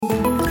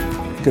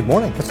Good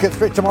morning. Let's get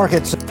straight to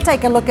markets.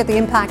 Take a look at the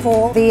impact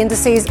for the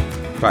indices.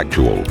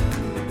 Factual.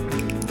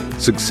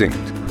 Succinct.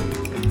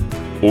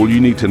 All you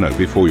need to know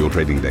before your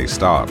trading day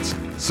starts.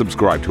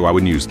 Subscribe to our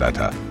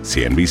newsletter,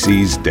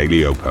 CNBC's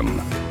Daily Open.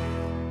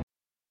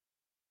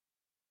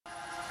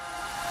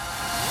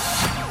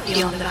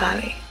 Beyond the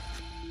Valley.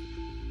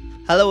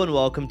 Hello and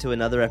welcome to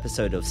another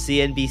episode of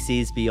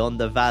CNBC's Beyond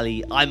the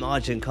Valley. I'm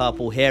Arjun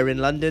Karpal here in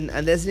London,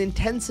 and there's an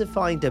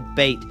intensifying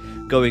debate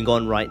going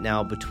on right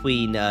now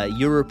between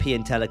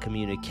European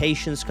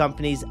telecommunications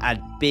companies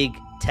and big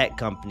tech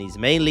companies,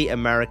 mainly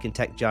American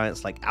tech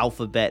giants like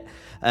Alphabet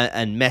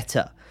and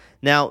Meta.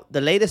 Now,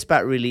 the latest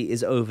spat really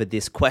is over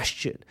this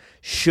question.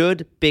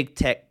 Should big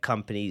tech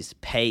companies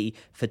pay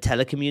for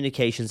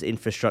telecommunications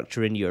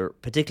infrastructure in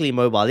Europe, particularly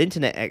mobile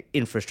internet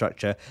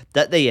infrastructure,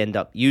 that they end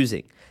up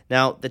using?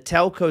 Now, the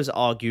telcos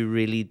argue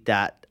really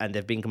that, and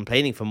they've been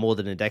complaining for more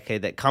than a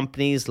decade, that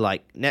companies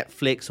like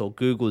Netflix or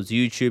Google's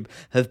YouTube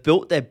have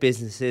built their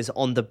businesses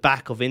on the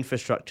back of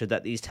infrastructure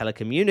that these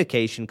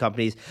telecommunication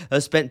companies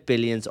have spent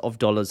billions of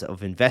dollars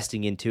of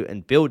investing into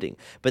and building,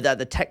 but that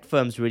the tech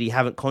firms really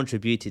haven't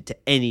contributed to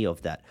any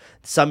of that.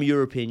 Some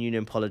European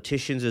Union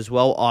politicians as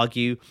well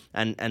argue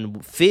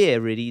and fear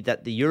really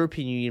that the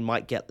European Union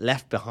might get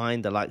left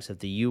behind the likes of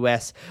the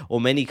US or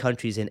many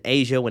countries in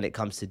Asia when it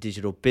comes to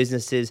digital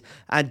businesses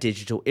and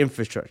digital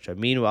infrastructure.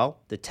 Meanwhile,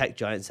 the tech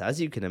giants,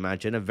 as you can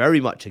imagine, are very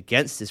much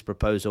against this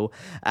proposal,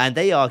 and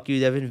they argue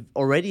they've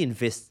already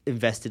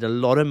invested a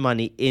lot of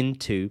money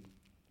into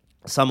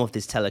some of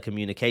this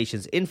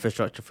telecommunications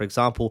infrastructure. For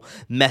example,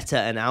 Meta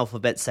and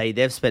Alphabet say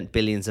they've spent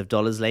billions of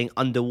dollars laying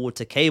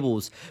underwater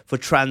cables for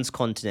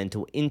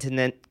transcontinental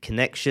internet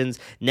connections.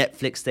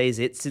 Netflix says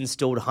it's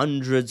installed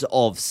hundreds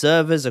of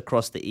servers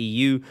across the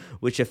EU,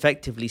 which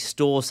effectively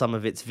store some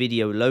of its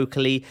video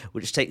locally,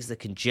 which takes the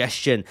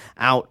congestion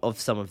out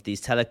of some of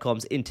these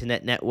telecoms,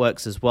 internet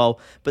networks as well.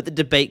 But the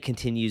debate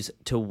continues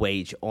to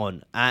wage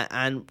on.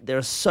 And there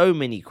are so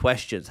many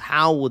questions.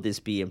 How will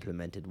this be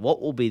implemented?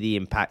 What will be the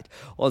impact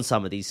on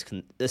some of these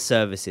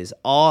services?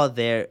 Are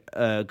there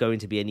going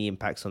to be any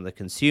impacts on the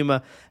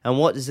consumer? And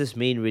what does this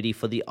mean really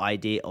for the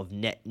idea of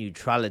net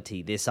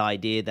neutrality, this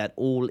idea that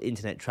all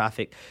internet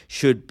traffic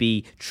should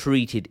be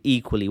treated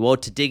equally? Well,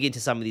 to dig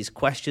into some of these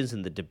questions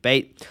and the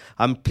debate,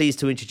 I'm pleased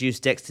to introduce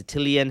Dexter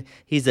Tillian.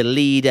 He's the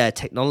lead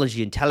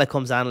technology and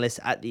telecoms analyst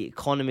at the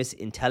Economist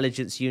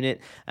Intelligence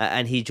Unit,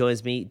 and he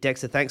joins me.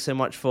 Dexter, thanks so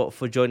much for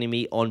joining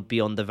me on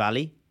Beyond the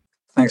Valley.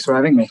 Thanks for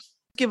having me.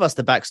 Give us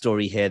the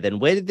backstory here then.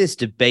 Where did this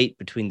debate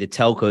between the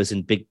telcos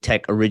and big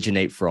tech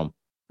originate from?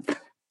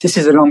 This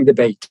is a long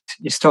debate.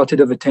 It started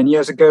over 10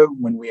 years ago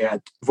when we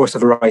had voice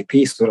over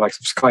IP, so the likes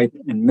of Skype,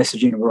 and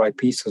messaging over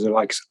IP, so the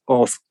likes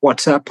of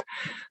WhatsApp,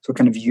 so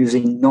kind of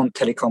using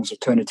non-telecoms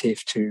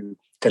alternative to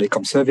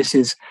telecom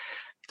services.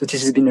 So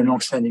this has been a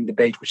long-standing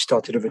debate which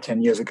started over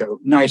 10 years ago.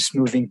 Now it's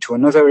moving to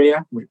another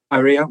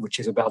area, which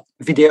is about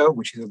video,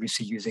 which is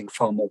obviously using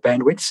far more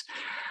bandwidth.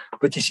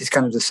 But this is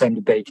kind of the same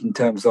debate in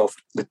terms of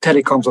the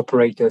telecoms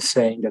operators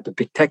saying that the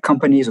big tech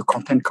companies or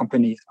content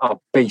companies are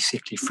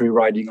basically free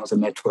riding on the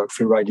network,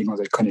 free riding on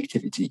the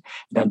connectivity.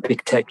 That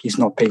big tech is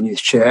not paying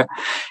its share.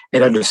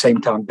 And at the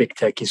same time, big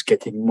tech is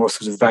getting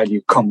most of the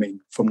value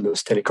coming from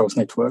those telecoms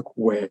network,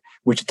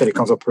 which the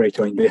telecoms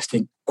operator are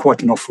investing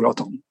quite an awful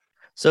lot on.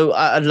 So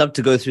I'd love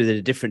to go through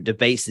the different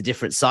debates, the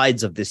different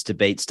sides of this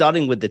debate,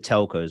 starting with the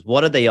telcos.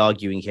 What are they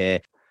arguing here?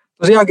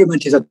 The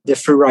argument is that they're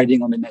free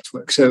riding on the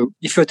network. So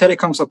if you're a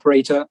telecoms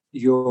operator,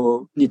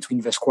 you need to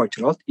invest quite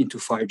a lot into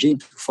 5G,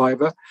 into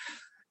fiber.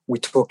 We're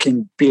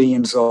talking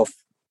billions of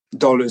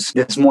dollars.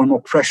 There's more and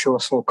more pressure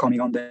also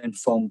coming on them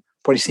from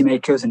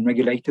policymakers and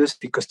regulators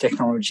because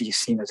technology is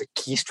seen as a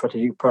key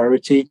strategic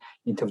priority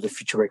in terms of the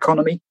future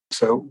economy.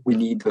 So we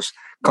need those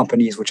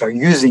companies which are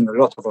using a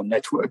lot of our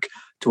network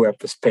to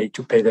help us pay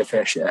their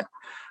fair share.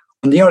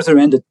 On the other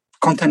end, the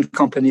content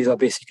companies are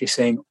basically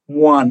saying,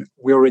 one,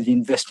 we're already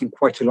investing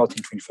quite a lot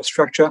into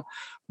infrastructure.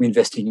 We're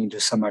investing into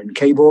submarine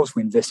cables.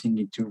 We're investing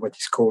into what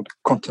is called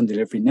content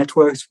delivery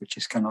networks, which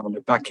is kind of on the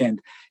back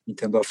end in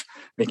terms of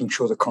making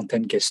sure the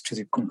content gets to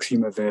the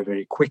consumer very,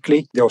 very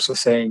quickly. They're also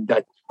saying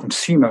that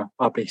consumers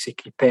are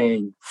basically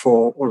paying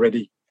for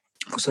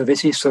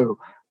services. So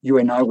you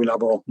and I will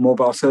have our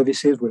mobile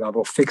services, we'll have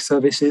our fixed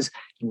services,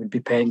 and we'll be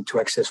paying to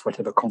access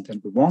whatever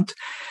content we want.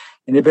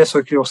 And they're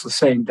basically also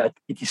saying that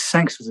it is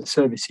thanks to the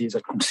services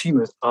that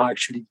consumers are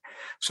actually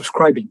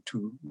subscribing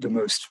to the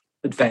most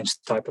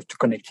advanced type of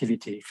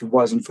connectivity. If it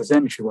wasn't for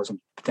them, if it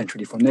wasn't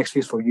potentially for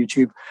Netflix, for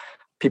YouTube,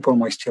 people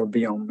might still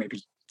be on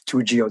maybe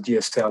 2G or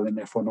DSL and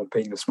therefore not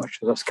paying as much.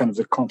 So that's kind of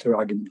the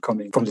counter-argument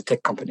coming from the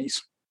tech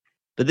companies.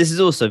 But this is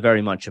also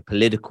very much a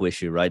political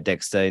issue, right,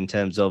 Dexter, in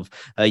terms of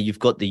you've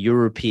got the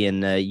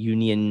European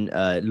Union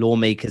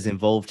lawmakers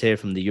involved here,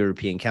 from the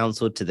European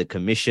Council to the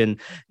Commission,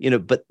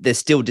 but there's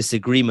still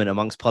disagreement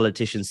amongst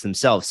politicians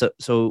themselves.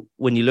 So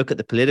when you look at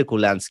the political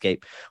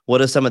landscape, what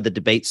are some of the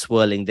debates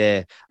swirling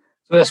there?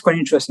 So that's quite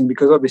interesting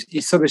because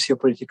it's obviously a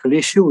political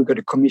issue. We've got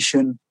a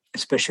commission,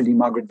 especially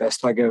Margaret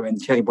Vestager and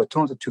Thierry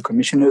Breton, the two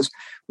commissioners,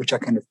 which are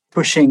kind of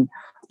pushing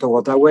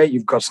toward that way.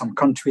 You've got some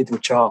countries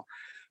which are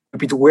a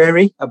bit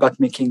wary about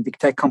making big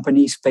tech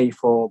companies pay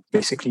for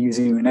basically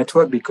using a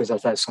network because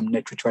that has some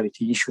net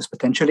neutrality issues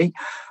potentially.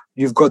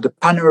 You've got the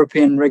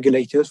pan-European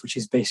regulators, which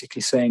is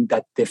basically saying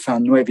that they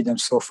found no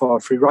evidence so far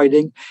of free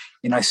riding.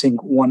 And I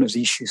think one of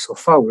the issues so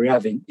far we're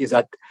having is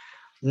that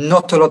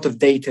not a lot of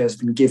data has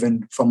been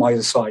given from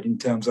either side in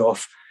terms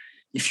of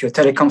if you're a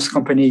telecoms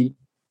company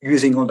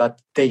using all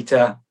that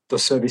data,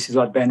 those services,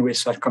 that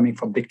bandwidth that coming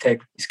from big tech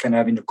is kind of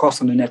having a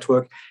cost on the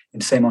network,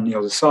 and same on the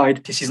other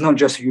side. This is not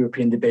just a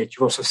European debate.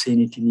 You've also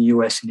seen it in the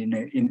US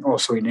and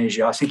also in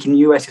Asia. I think in the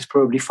US it's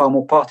probably far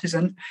more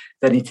partisan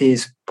than it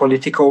is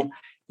political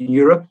in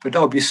Europe, but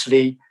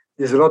obviously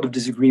there's a lot of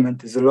disagreement.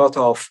 There's a lot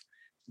of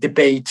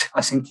debate.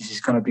 I think this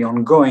is going to be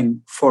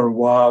ongoing for a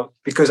while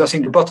because I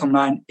think the bottom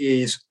line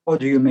is how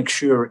do you make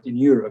sure in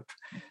Europe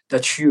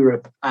that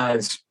Europe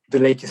has the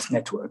latest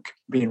network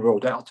being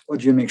rolled out? Or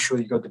do you make sure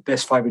you got the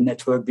best fiber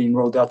network being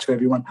rolled out to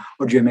everyone?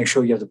 Or do you make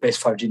sure you have the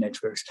best 5G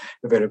networks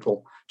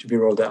available to be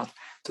rolled out?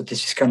 So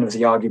this is kind of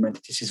the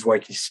argument. This is why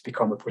it has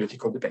become a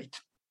political debate.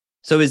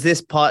 So is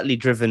this partly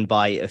driven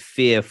by a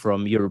fear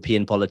from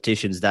European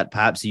politicians that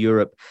perhaps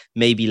Europe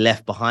may be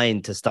left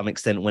behind to some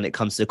extent when it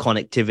comes to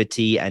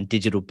connectivity and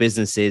digital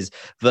businesses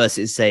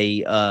versus,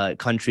 say,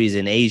 countries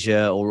in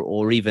Asia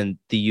or even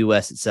the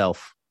US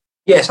itself?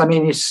 Yes, I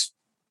mean, it's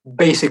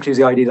basically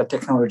the idea that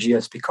technology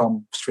has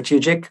become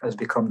strategic, has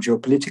become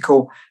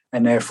geopolitical,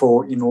 and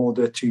therefore, in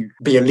order to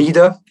be a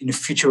leader in a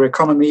future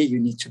economy, you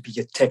need to be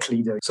a tech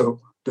leader.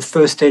 So the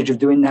first stage of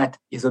doing that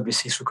is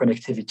obviously through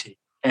connectivity.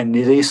 And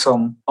there is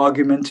some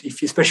argument,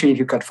 especially if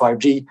you cut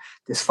 5G,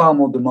 there's far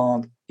more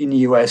demand in the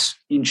US,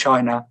 in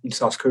China, in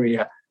South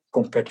Korea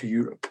compared to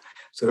Europe.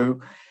 So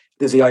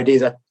there's the idea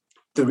that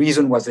the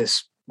reason was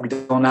this. We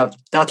don't have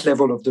that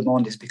level of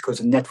demand is because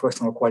the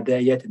networks are not quite there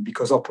yet and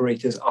because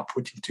operators are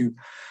put into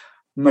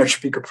much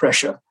bigger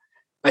pressure.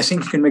 I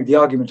think you can make the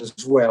argument as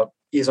well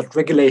is that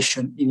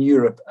regulation in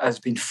Europe has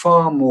been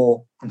far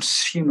more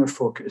consumer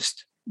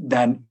focused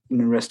than in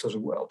the rest of the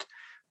world,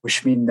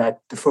 which means that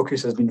the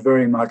focus has been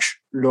very much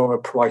lower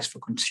price for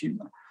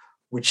consumer,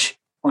 which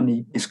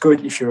only is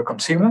good if you're a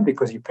consumer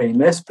because you're paying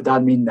less, but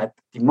that means that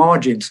the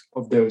margins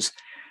of those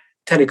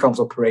telecoms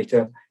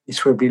operator is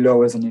probably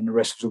lower than in the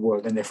rest of the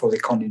world, and therefore they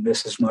can't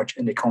invest as much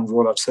and they can't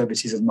roll out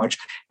services as much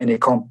and they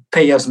can't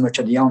pay as much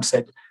at the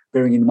onset,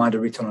 bearing in mind the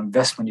return on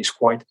investment is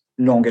quite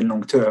long and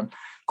long term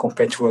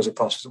compared to other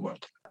parts of the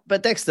world.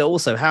 But Dexter,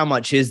 also, how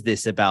much is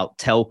this about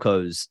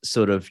telcos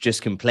sort of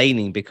just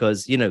complaining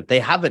because, you know,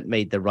 they haven't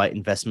made the right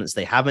investments.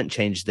 They haven't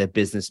changed their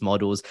business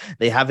models.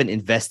 They haven't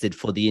invested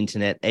for the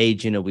internet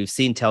age. You know, we've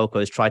seen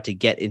telcos try to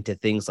get into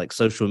things like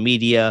social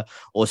media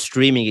or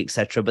streaming,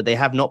 etc., but they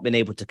have not been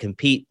able to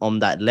compete on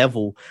that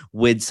level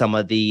with some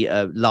of the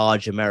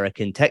large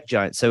American tech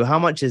giants. So how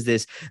much is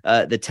this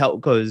the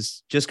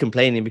telcos just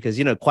complaining because,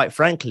 you know, quite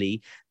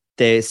frankly,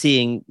 they've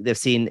seen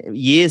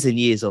years and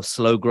years of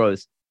slow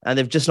growth, and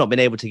they've just not been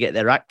able to get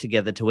their act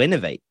together to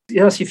innovate.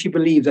 Yes, if you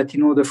believe that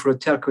in order for a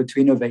telco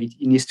to innovate,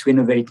 it needs to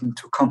innovate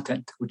into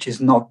content, which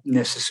is not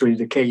necessarily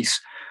the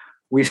case.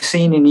 We've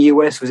seen in the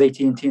US with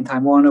AT&T and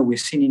Time Warner, we've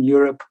seen in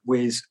Europe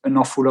with an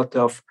awful lot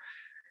of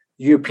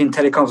European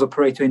telecoms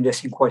operator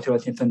investing quite a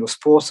lot in terms of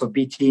sports. So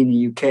BT in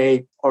the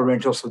UK,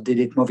 Orange also did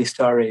it,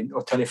 Movistar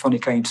or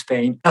Telefonica in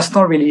Spain. That's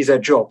not really their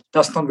job.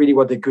 That's not really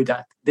what they're good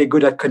at. They're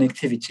good at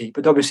connectivity,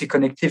 but obviously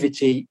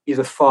connectivity is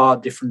a far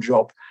different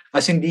job.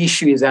 I think the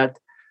issue is that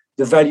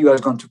the value has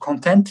gone to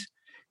content,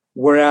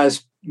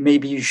 whereas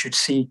maybe you should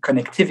see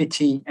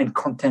connectivity and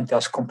content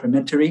as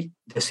complementary.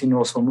 They're seen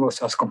also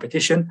most as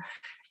competition.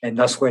 And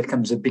that's where it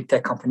comes the big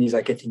tech companies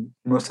are getting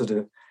most of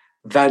the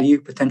value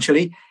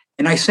potentially.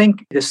 And I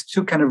think there's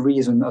two kind of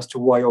reasons as to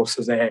why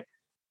also they're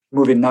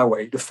moving that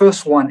way. The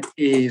first one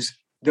is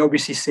they're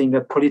obviously seeing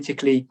that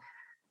politically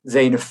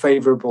they're in a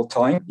favorable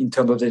time in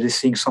terms of they're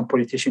seeing some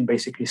politician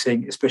basically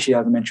saying, especially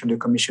as I mentioned, the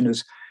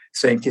commissioners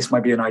saying this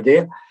might be an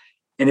idea.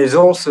 And there's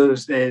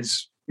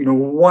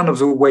one of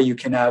the way you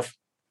can have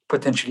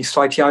potentially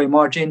slightly higher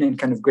margin and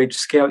kind of greater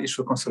scale is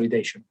through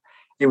consolidation.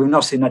 And we've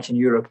not seen that in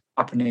Europe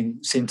happening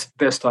since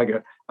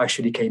Verstager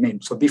actually came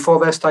in. So before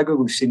Verstager,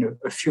 we've seen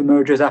a few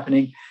mergers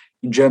happening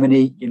in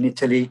Germany, in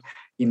Italy,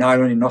 in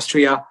Ireland, in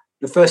Austria.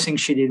 The first thing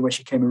she did when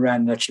she came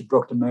around that she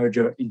broke the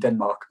merger in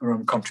Denmark, her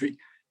own country.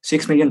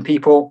 6 million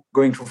people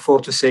going from 4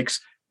 to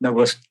 6. That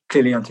was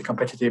clearly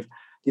anti-competitive.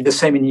 Did the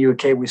same in the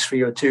UK with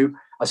 302.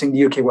 I think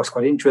the UK was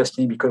quite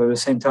interesting because at the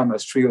same time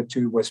as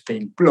 302 was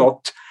being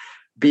blocked,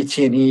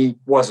 BT&E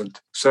wasn't.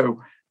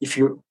 So if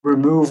you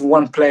remove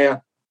one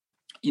player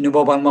in a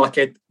mobile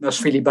market,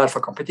 that's really bad for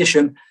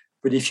competition.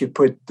 But if you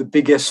put the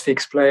biggest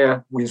fixed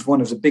player with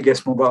one of the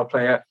biggest mobile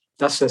player,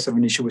 that's less of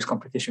an issue with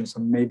competition. So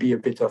maybe a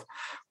bit of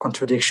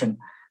contradiction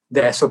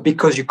there. So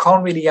because you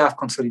can't really have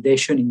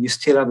consolidation and you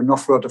still have an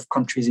awful lot of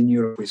countries in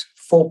Europe with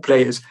 4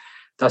 players,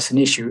 that's an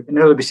issue. And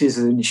obviously this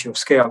is an issue of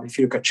scale. If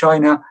you look at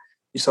China,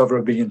 it's over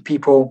 1 billion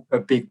people, a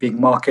big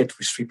market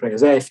with 3 players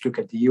there. If you look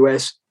at the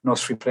US, not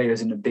 3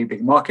 players in a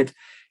big market.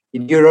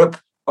 In Europe,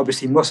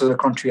 obviously most of the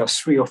country are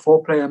 3 or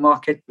 4 player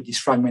market, but it's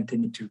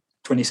fragmented into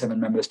 27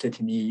 member states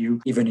in the EU.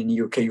 Even in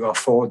the UK, you are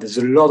 4. There's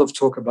a lot of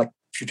talk about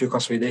future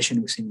consolidation.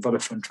 We've seen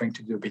Vodafone trying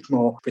to do a bit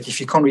more. But if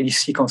you can't really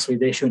see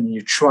consolidation and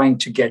you're trying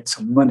to get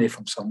some money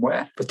from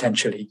somewhere,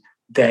 potentially,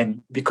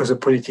 then because the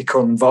political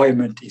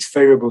environment is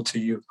favorable to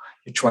you,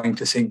 you're trying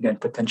to think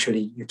that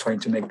potentially you're trying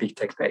to make big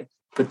tech pay.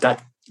 But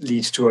that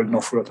leads to an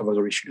awful lot of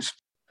other issues.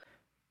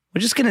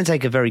 We're just going to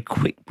take a very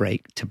quick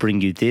break to bring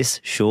you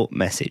this short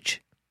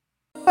message.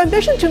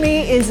 Ambition to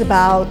me is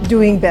about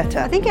doing better.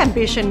 I think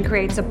ambition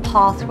creates a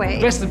pathway.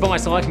 The best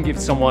advice I can give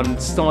to someone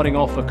starting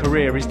off a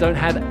career is don't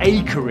have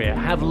a career,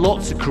 have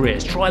lots of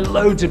careers, try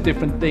loads of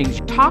different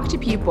things. Talk to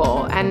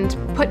people and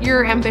put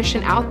your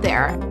ambition out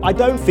there. I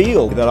don't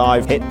feel that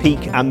I've hit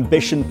peak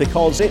ambition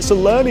because it's a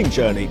learning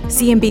journey.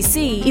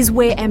 CNBC is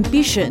where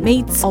ambition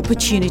meets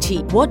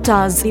opportunity. What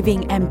does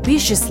living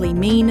ambitiously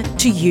mean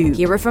to you?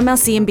 Hear it from our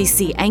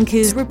CNBC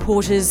anchors,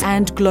 reporters,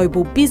 and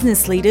global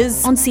business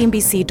leaders on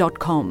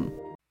CNBC.com.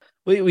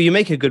 Well, you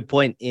make a good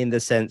point in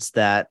the sense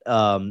that,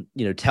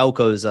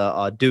 telcos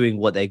are doing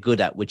what they're good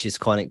at, which is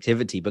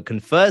connectivity. But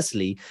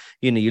conversely,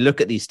 you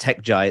look at these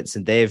tech giants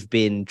and they've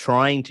been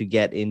trying to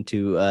get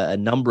into a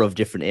number of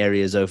different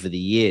areas over the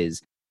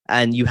years.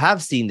 And you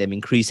have seen them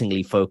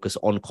increasingly focus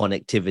on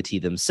connectivity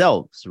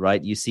themselves,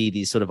 right? You see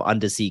these sort of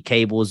undersea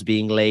cables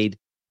being laid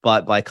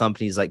by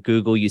companies like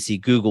Google. You see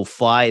Google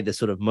Fi, the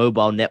sort of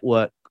mobile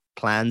network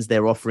plans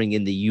they're offering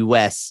in the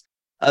US.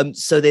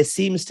 So there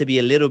seems to be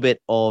a little bit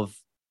of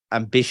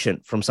ambition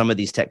from some of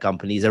these tech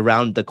companies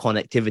around the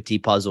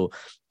connectivity puzzle.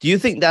 Do you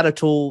think that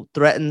at all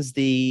threatens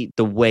the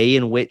way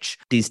in which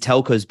these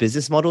telcos'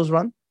 business models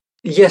run?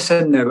 Yes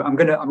and no. I'm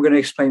gonna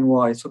explain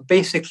why. So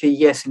basically,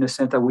 yes, in the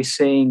sense that we're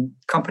saying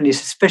companies,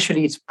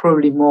 especially it's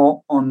probably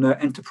more on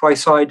the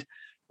enterprise side,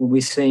 when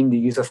we're saying the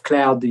use of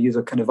cloud, the use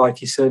of kind of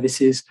IT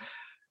services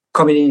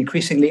coming in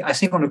increasingly. I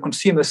think on the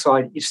consumer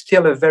side, it's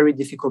still a very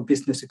difficult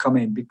business to come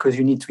in because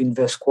you need to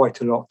invest quite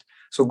a lot.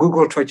 So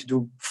Google tried to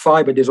do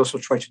fiber. There's also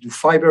tried to do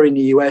fiber in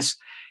the US,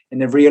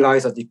 and they've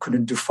realized that they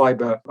couldn't do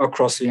fiber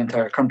across the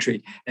entire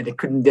country, and they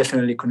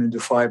definitely couldn't do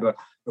fiber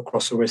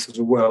across the rest of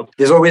the world.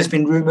 There's always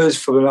been rumors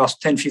for the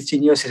last 10,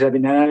 15 years since I've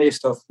been an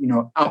analyst of,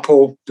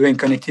 Apple doing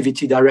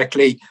connectivity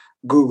directly,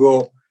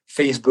 Google,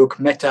 Facebook,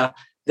 Meta.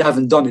 They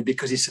haven't done it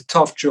because it's a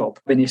tough job,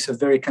 and it's a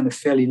very kind of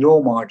fairly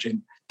low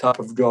margin type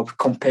of job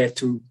compared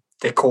to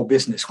their core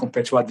business,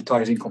 compared to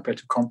advertising, compared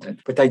to content.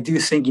 But I do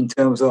think in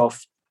terms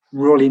of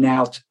rolling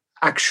out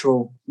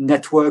actual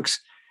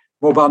networks,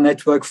 mobile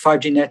network,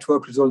 5G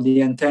network with all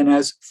the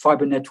antennas,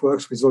 fiber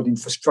networks with all the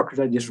infrastructure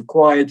that is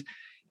required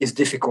is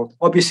difficult.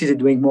 Obviously, they're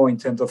doing more in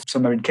terms of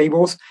submarine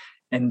cables,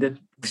 and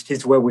this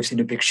is where we've seen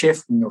a big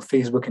shift.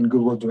 Facebook and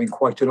Google doing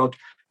quite a lot,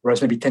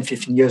 whereas maybe 10,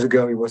 15 years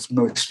ago, it was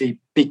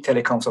mostly big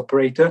telecoms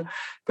operator.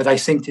 But I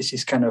think this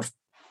is kind of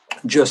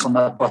just on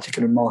that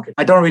particular market.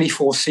 I don't really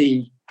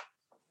foresee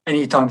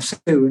anytime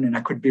soon, and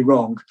I could be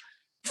wrong,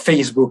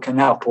 Facebook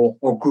and Apple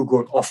or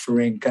Google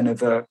offering kind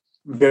of a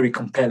very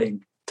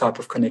compelling type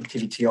of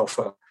connectivity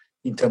offer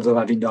in terms of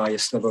having the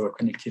highest level of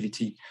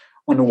connectivity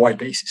on a wide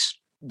basis.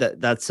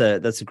 That's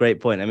a great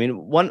point. I mean,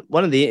 one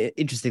of the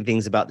interesting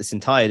things about this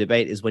entire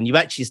debate is when you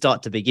actually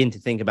start to begin to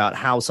think about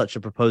how such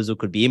a proposal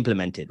could be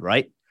implemented,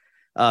 right?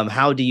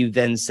 How do you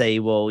then say,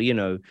 well,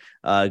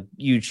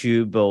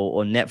 YouTube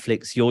or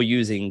Netflix, you're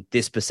using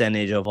this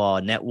percentage of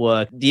our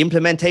network? The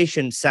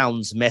implementation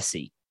sounds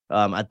messy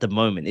at the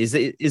moment.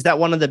 Is that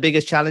one of the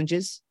biggest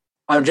challenges?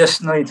 I'm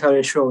just not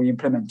entirely sure we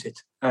implement it.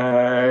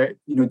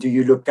 Do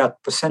you look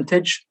at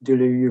percentage? Do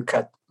you look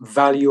at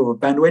value or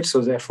bandwidth? So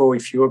therefore,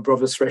 if you're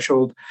above the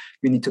threshold,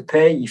 you need to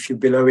pay. If you're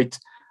below it,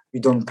 you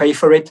don't pay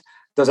for it.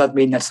 Does that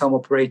mean that some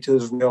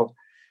operators will,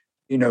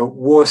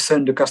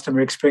 worsen the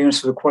customer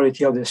experience or the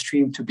quality of their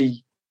stream to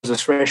be the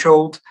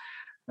threshold?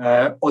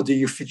 Or do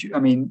you fit?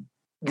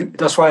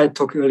 That's why I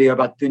talked earlier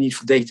about the need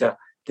for data.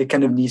 They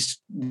kind of need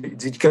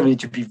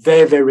to be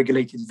very, very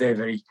regulated, very,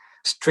 very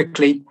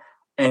strictly.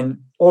 And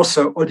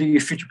also, how do you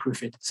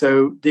future-proof it?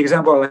 So the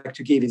example I like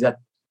to give is that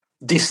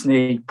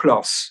Disney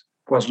Plus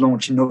was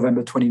launched in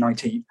November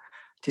 2019.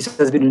 This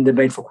has been in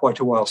debate for quite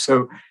a while.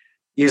 So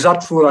if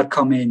that rule had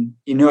come in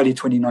early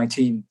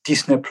 2019,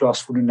 Disney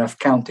Plus wouldn't have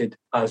counted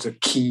as a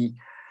key,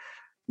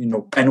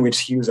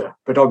 bandwidth user.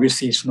 But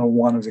obviously, it's not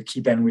one of the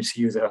key bandwidth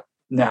user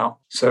now.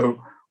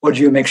 So how do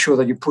you make sure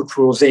that you put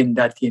rules in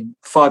that in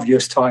 5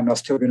 years' time are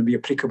still going to be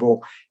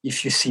applicable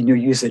if you see new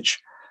usage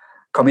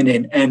coming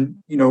in? And,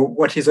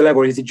 what is the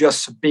level? Is it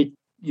just a big,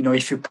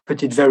 if you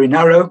put it very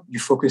narrow, you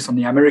focus on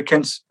the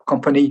Americans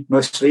company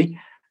mostly,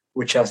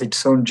 which has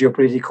its own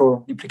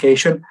geopolitical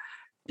implication.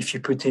 If you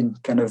put in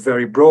kind of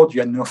very broad,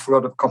 you have an awful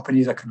lot of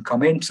companies that can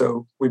come in.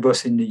 So we're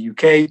both in the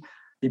UK.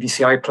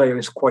 BBC iPlayer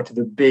is quite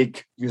a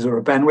big user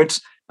of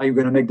bandwidth. Are you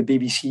going to make the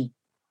BBC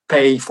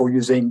pay for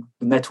using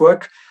the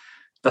network?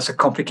 That's a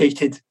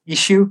complicated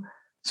issue.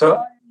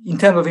 So in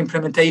terms of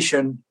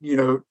implementation,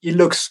 it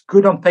looks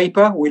good on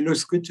paper. It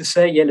looks good to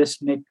say,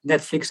 let's make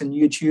Netflix and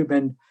YouTube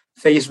and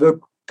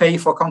Facebook pay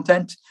for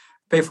content,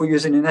 pay for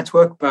using the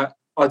network. But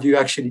how do you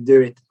actually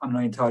do it? I'm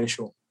not entirely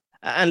sure.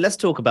 And let's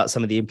talk about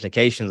some of the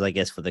implications, I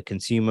guess, for the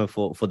consumer,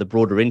 for the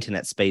broader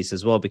internet space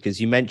as well, because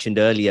you mentioned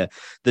earlier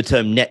the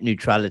term net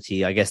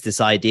neutrality. I guess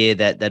this idea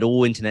that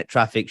all internet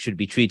traffic should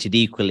be treated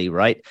equally,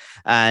 right?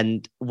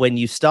 And when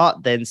you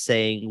start then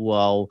saying,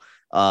 well,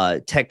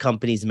 tech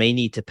companies may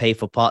need to pay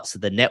for parts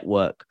of the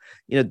network,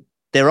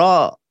 there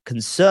are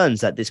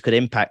concerns that this could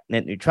impact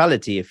net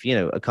neutrality. If,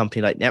 a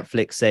company like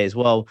Netflix says,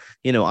 well,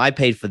 I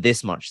paid for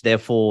this much,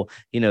 therefore,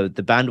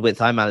 the bandwidth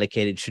I'm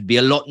allocated should be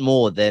a lot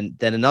more than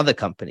another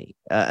company.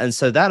 And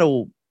so that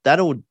all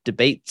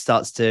debate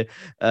starts to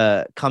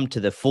come to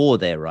the fore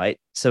there, right?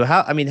 So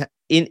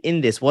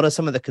in this, what are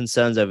some of the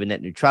concerns over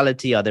net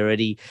neutrality? Are there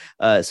any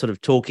sort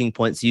of talking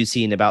points you've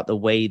seen about the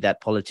way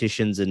that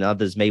politicians and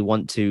others may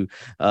want to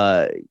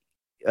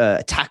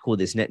tackle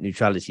this net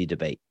neutrality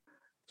debate?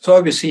 So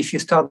obviously, if you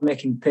start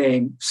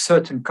paying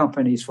certain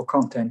companies for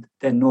content,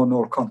 then not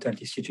all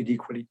content is treated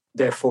equally.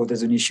 Therefore,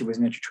 there's an issue with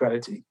net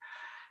neutrality.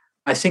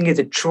 I think if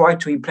they try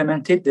to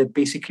implement it, they'd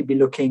basically be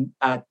looking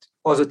at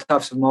other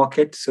types of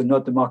market. So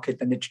not the market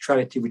and net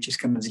neutrality, which is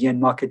kind of the end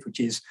market, which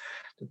is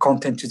the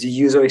content to the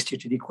user is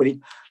treated equally.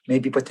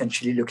 Maybe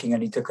potentially looking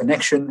at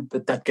interconnection,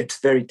 but that gets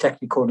very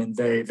technical and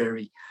very,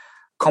 very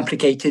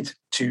complicated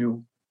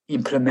to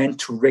implement,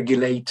 to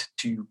regulate,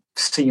 to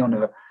see on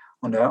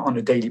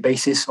a daily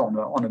basis,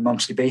 on a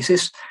monthly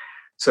basis.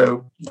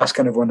 So that's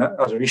kind of one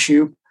other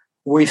issue.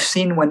 We've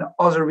seen when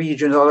other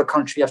regions, other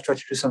countries have tried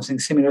to do something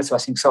similar. So I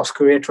think South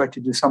Korea tried to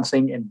do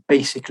something, and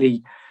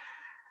basically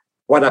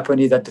what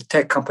happened is that the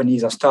tech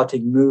companies are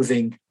starting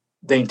moving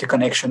the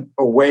interconnection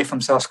away from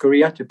South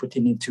Korea to put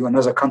it into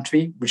another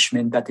country, which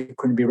meant that it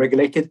couldn't be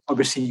regulated.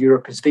 Obviously,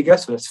 Europe is bigger,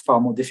 so that's far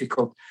more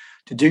difficult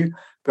to do.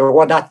 But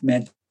what that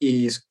meant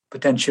is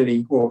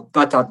potentially, or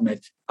that had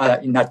meant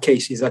in that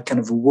case, is that kind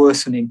of a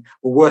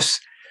worse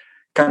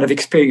kind of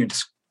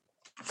experience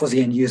for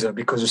the end user,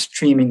 because the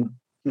streaming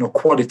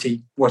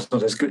quality was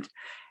not as good.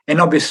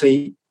 And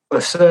obviously, a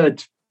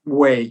third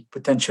way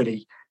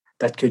potentially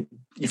that could,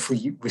 if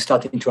we're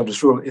starting to have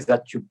this rule, is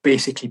that you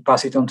basically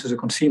pass it on to the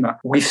consumer.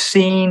 We've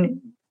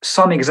seen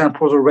some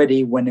examples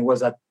already when there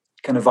was that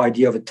kind of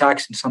idea of a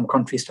tax in some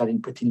countries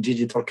starting putting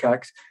digital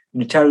tax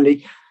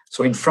unitarily.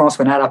 So in France,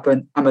 when that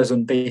happened,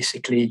 Amazon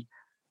basically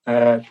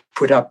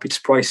put up its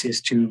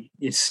prices to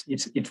its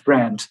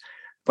brands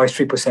by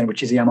 3%,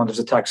 which is the amount of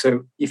the tax.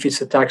 So if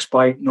it's a tax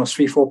by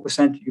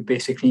 3-4%, you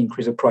basically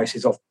increase the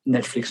prices of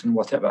Netflix and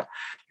whatever.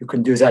 You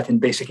can do that, and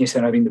basically instead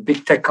of having the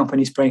big tech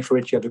companies paying for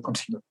it, you have the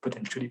consumer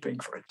potentially paying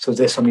for it. So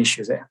there's some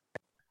issues there.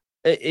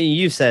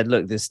 You said,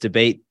 look, this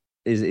debate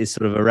is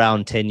sort of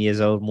around 10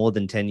 years old, more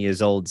than 10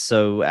 years old.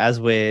 So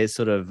as we're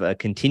sort of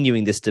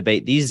continuing this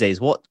debate these days,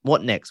 what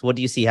next? What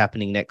do you see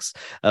happening next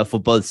for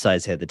both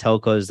sides here, the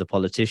telcos, the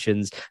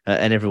politicians,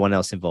 and everyone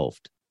else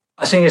involved?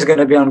 I think it's going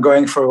to be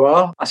ongoing for a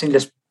while. I think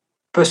there's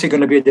personally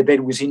going to be a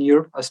debate within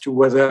Europe as to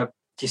whether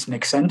this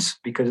makes sense,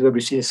 because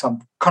obviously there's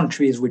some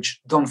countries which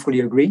don't fully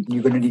agree. And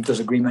you're going to need those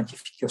agreements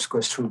if it just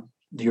goes through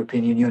the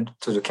European Union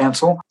to the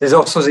Council. There's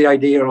also the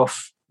idea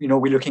of,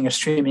 we're looking at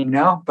streaming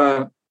now,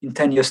 but in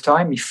 10 years'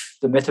 time, if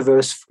the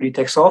metaverse fully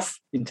takes off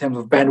in terms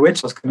of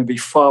bandwidth, that's going to be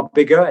far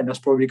bigger, and that's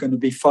probably going to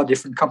be far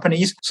different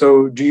companies.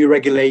 So do you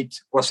regulate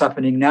what's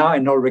happening now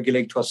and not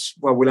regulate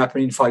what will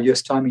happen in 5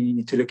 years' time? You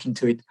need to look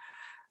into it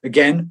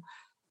again.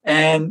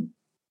 And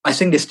I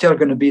think there's still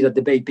going to be that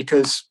debate,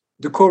 because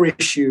the core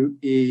issue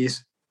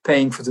is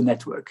paying for the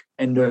network.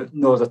 And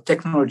the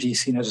technology is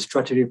seen as a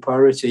strategic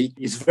priority.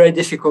 It's very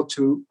difficult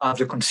to have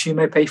the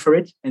consumer pay for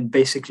it and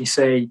basically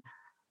say,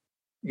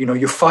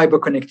 your fiber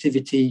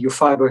connectivity, your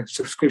fiber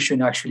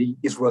subscription actually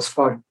is worth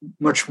far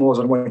much more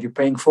than what you're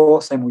paying for.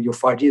 Same with your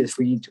 5G, if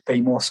we need to pay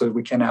more so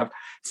we can have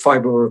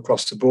fiber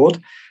across the board.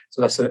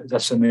 So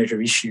that's a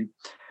major issue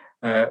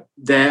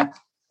there.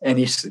 And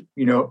it's,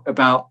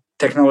 about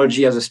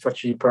technology as a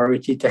strategic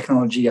priority,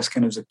 technology as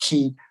kind of the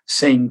key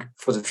thing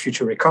for the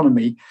future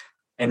economy.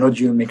 And how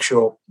do you make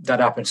sure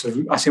that happens?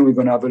 So I think we're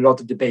going to have a lot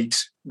of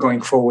debates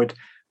going forward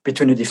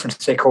between the different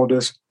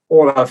stakeholders.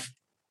 All have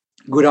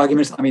good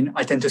arguments.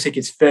 I tend to think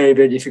it's very,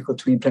 very difficult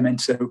to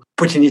implement. So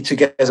putting it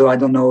together, I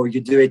don't know,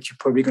 you do it, you're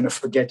probably going to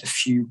forget a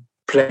few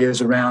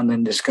players around,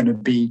 and there's going to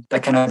be,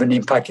 that can have an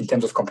impact in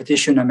terms of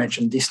competition. I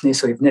mentioned Disney.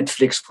 So if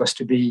Netflix was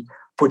to be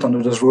put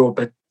under those rules,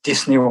 but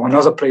Disney or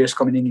other players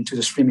coming into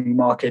the streaming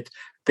market,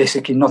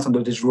 basically not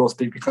under these rules,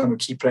 they become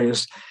key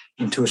players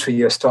in 2 or 3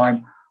 years'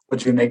 time. What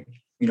do you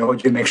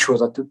make sure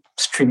that the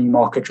streaming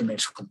market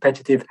remains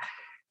competitive?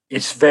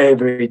 It's very,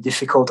 very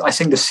difficult. I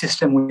think the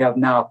system we have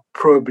now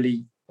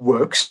probably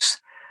works.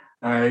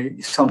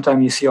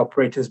 Sometimes you see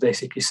operators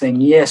basically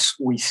saying, yes,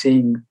 we're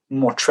seeing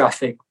more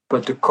traffic,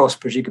 but the cost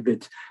per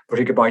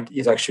gigabyte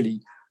is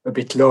actually a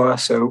bit lower.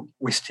 So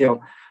we're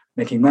still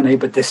making money,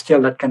 but there's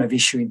still that kind of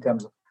issue in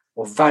terms of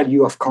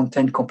value of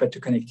content compared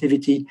to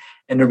connectivity,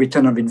 and the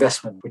return of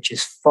investment, which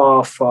is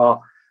far, far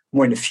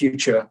more in the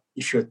future.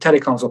 If you're a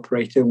telecoms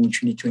operator,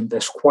 which you need to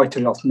invest quite a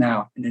lot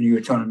now, and then your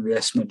return on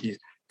investment is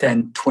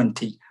 10,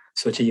 20,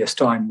 30 years'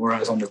 time,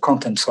 whereas on the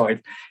content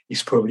side,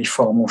 it's probably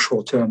far more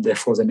short-term,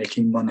 therefore they're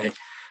making money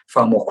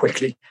far more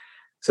quickly.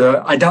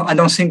 So I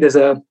don't think there's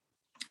a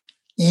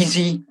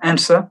easy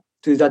answer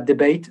to that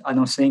debate. I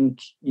don't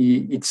think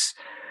it's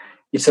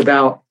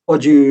about how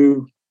do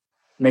you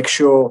make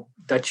sure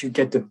that you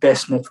get the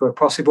best network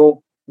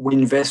possible. We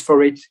invest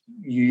for it.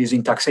 You're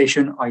using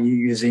taxation. Are you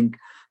using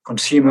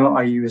consumer?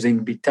 Are you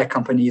using big tech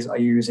companies? Are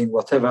you using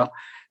whatever?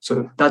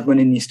 So that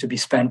money needs to be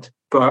spent.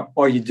 But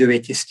how you do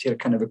it is still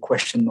kind of a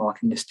question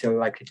mark, and there's still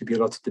likely to be a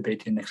lot of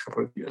debate in the next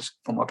couple of years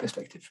from our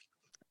perspective.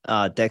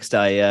 Dexter,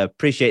 I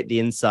appreciate the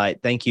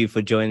insight. Thank you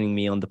for joining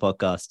me on the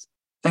podcast.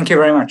 Thank you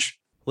very much.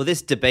 Well,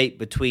 this debate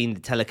between the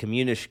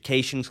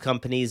telecommunications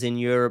companies in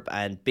Europe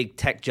and big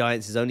tech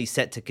giants is only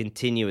set to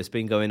continue. It's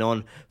been going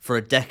on for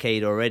a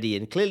decade already,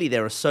 and clearly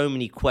there are so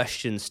many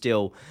questions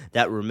still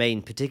that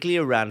remain, particularly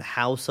around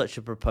how such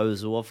a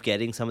proposal of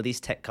getting some of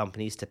these tech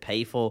companies to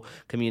pay for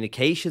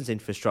communications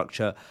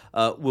infrastructure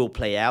will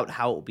play out,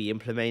 how it will be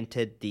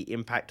implemented, the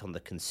impact on the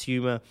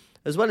consumer,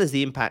 as well as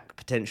the impact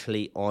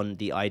potentially on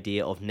the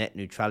idea of net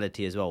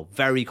neutrality as well.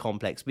 Very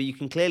complex, but you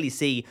can clearly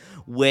see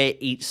where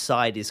each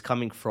side is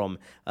coming from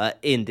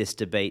in this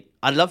debate.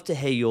 I'd love to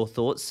hear your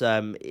thoughts.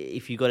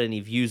 If you've got any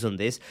views on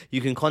this, you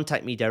can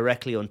contact me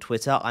directly on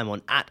Twitter. I'm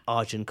on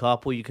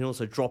 @ArjunKarpal. You can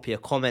also drop your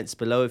comments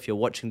below if you're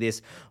watching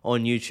this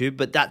on YouTube.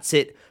 But that's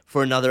it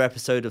for another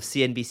episode of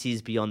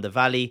CNBC's Beyond the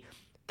Valley.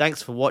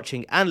 Thanks for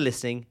watching and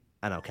listening,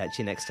 and I'll catch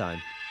you next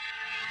time.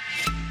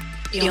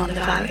 Beyond the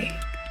Valley.